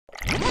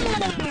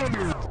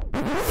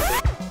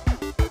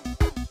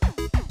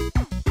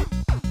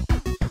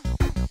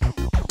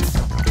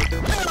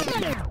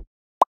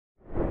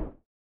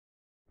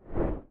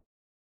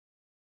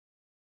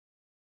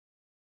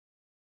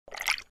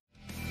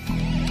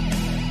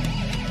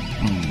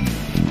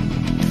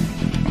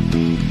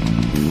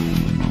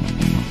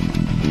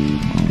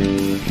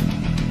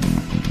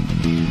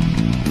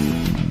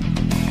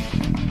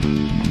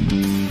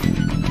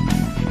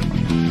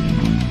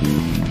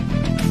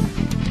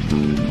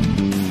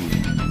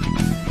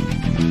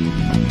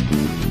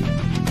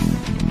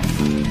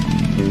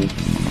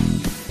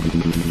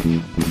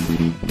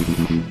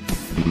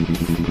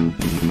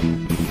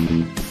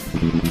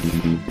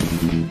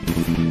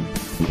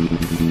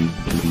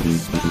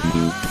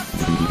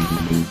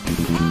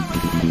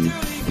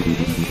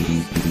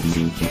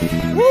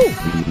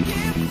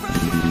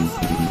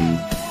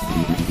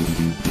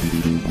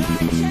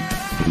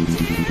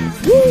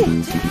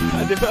Woo!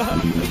 Diba?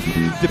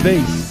 The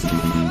bass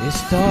is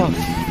talk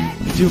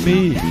to me.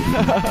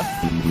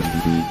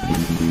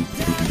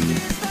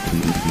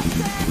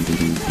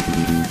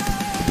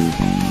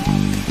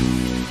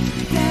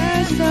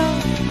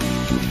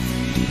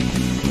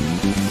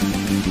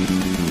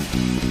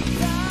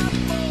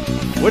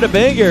 What a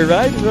banger,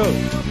 right, bro?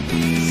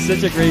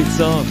 Such a great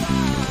song.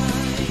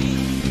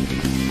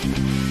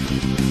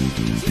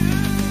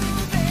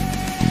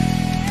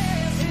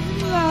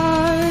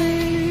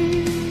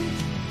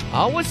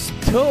 I was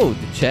told,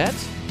 chat.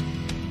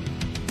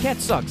 Cat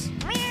sucks.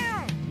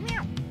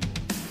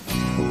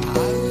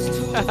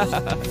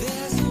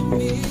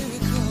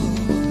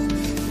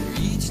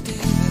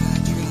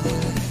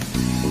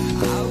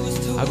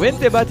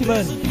 Aguente,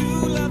 Batman.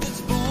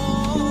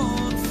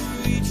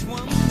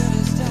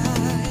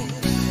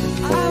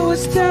 I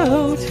was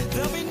told.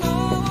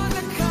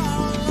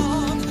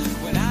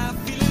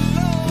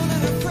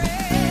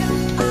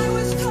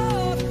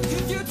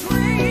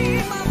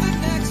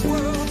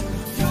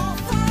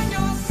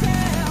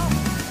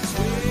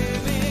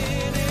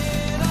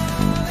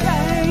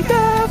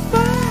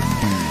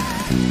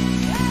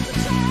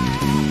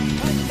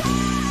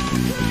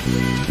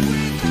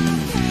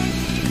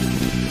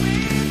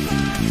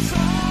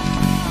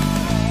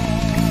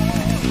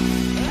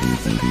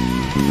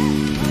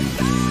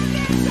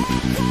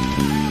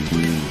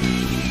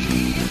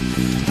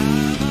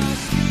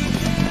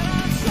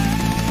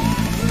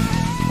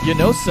 You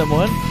know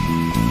someone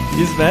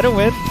is mad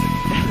when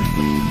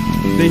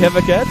they have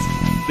a cat,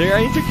 they are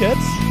into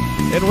cats,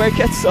 and wear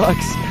cat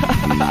socks.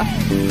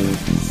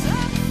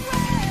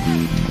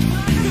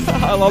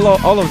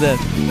 all of them.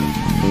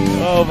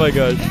 Oh my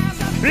gosh.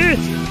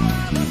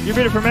 Bitch! You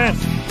beautiful man.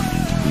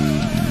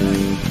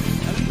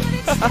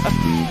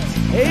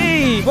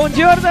 Hey,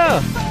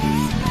 buongiorno!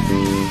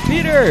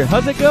 Peter,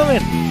 how's it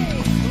going?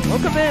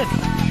 Welcome in.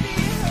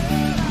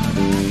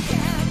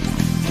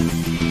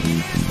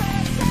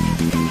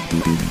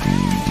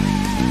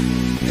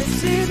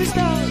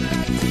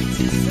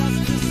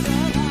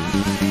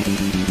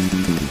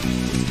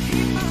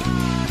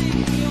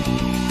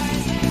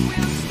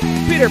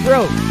 Peter,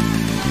 bro.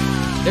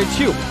 There's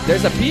two.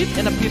 There's a Pete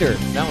and a Peter.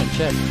 Now in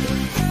chat.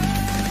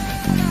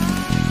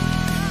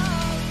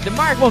 The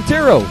Mark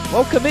Montero.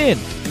 Welcome in.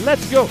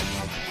 Let's go.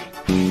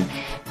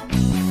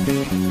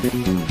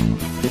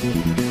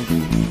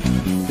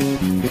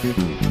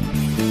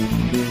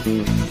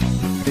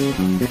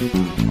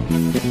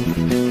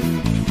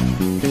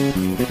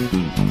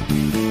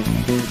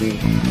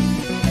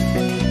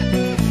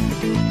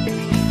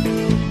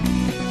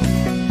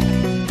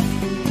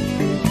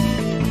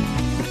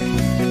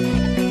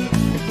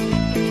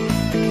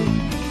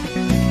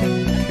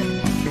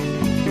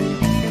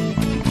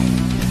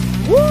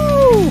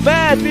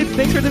 Bad Pete,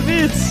 thanks for the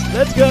bits.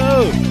 Let's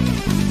go.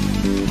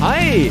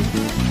 Hi.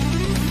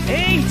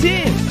 Hey,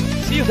 Tim.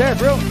 See you there,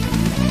 bro.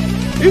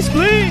 It's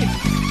clean.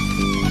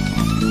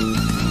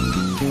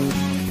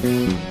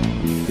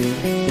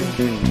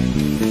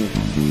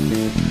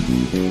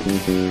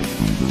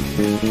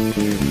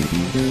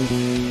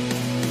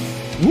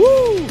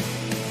 Woo.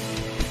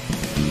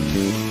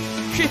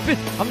 Shit,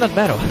 I'm not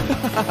metal.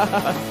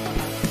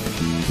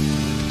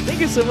 Thank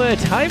you so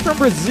much. Hi from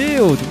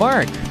Brazil,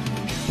 Mark.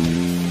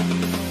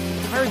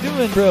 How are you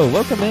doing, bro?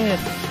 Welcome in.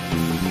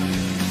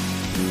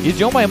 Is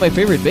John my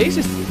favorite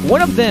bassist?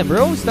 One of them,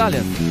 bro,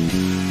 Stallion.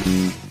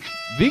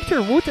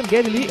 Victor Wood and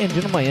Geddy Lee and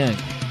John Mayang.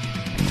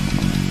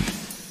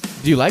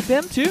 Do you like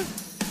them too?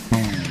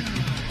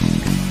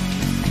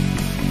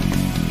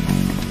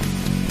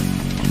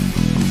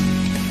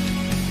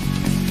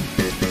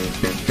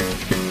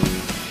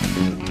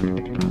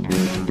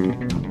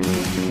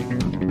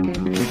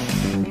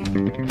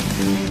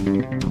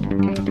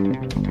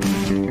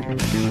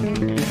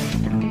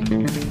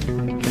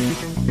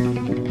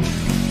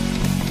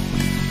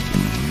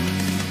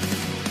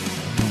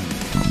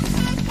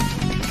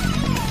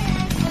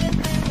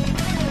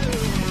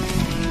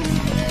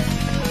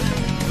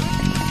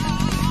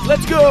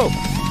 Let's go!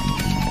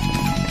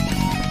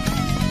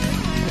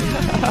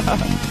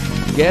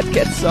 Get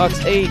cat socks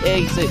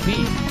ASAP.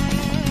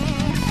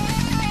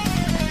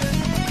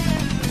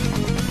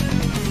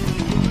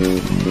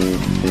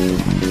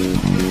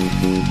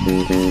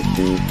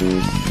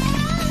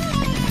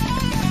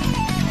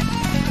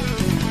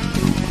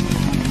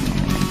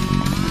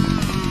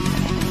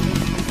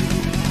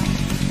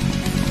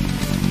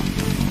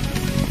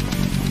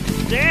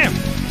 Damn!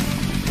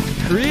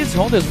 Chris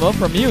Honda's mouth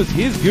from Muse.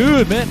 He's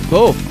good, man.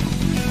 Both.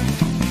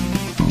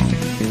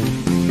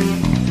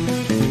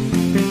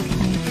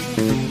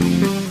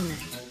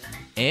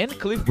 And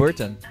Cliff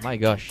Burton. My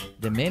gosh,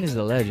 the man is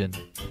a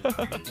legend.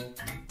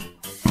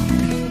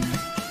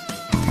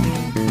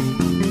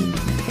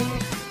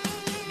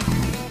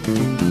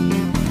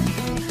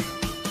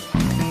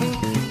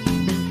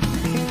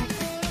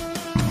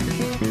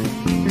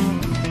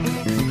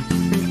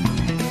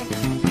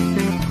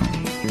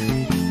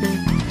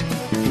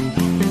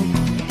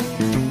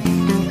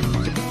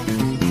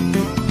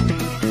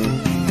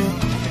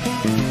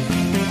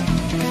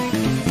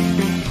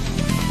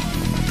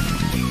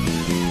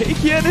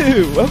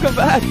 Keanu, welcome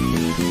back.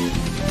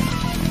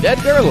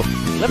 Dead girl,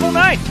 level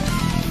 9.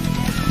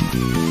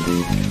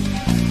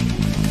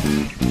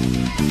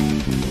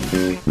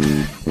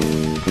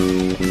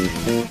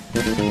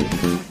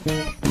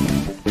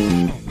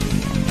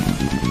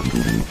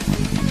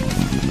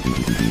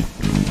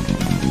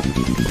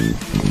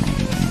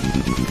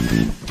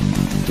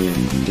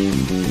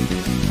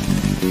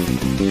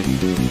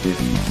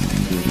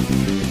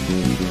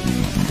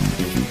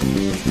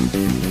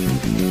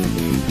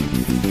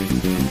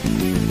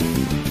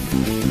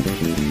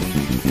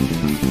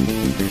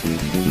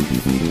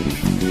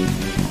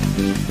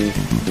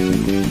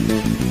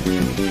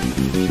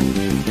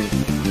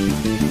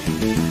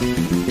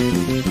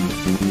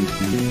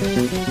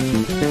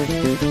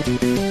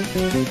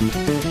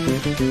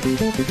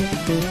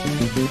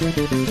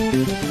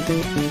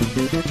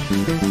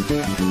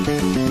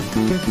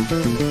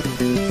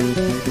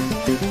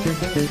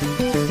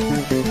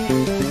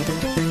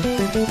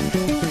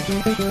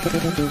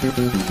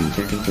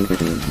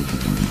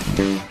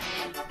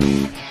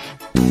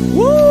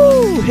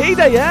 Woo! Hey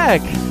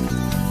Dayak!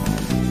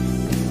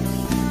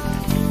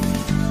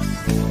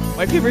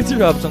 My favorite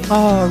syrup song.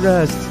 Ah,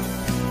 rest.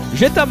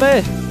 Je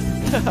t'aimais.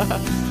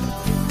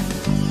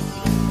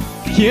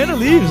 Keanu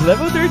leaves,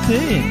 level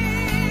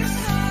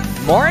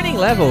 13. Morning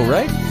level,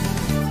 right?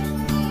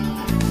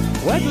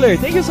 Wedler,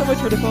 thank you so much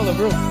for the follow,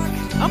 bro.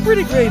 I'm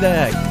pretty great,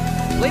 Dayak.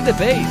 Played the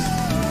bass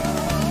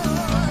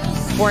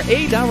for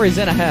 8 hours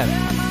and a half.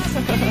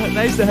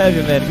 Nice to have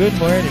you, man. Good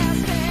morning.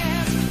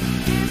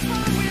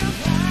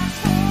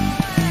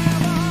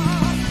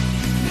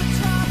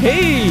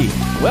 Hey,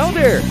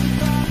 Welder.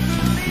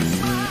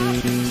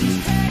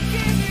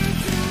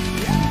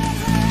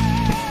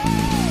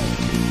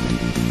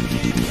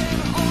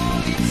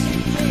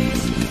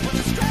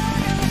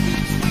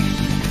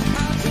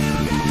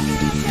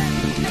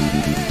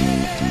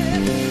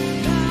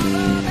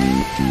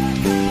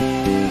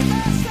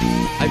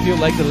 I feel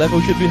like the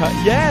level should be high.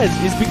 Yes,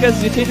 it's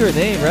because you changed your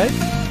name, right?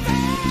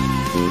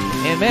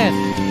 And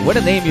man, what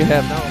a name you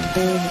have now.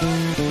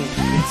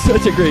 It's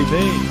such a great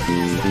name.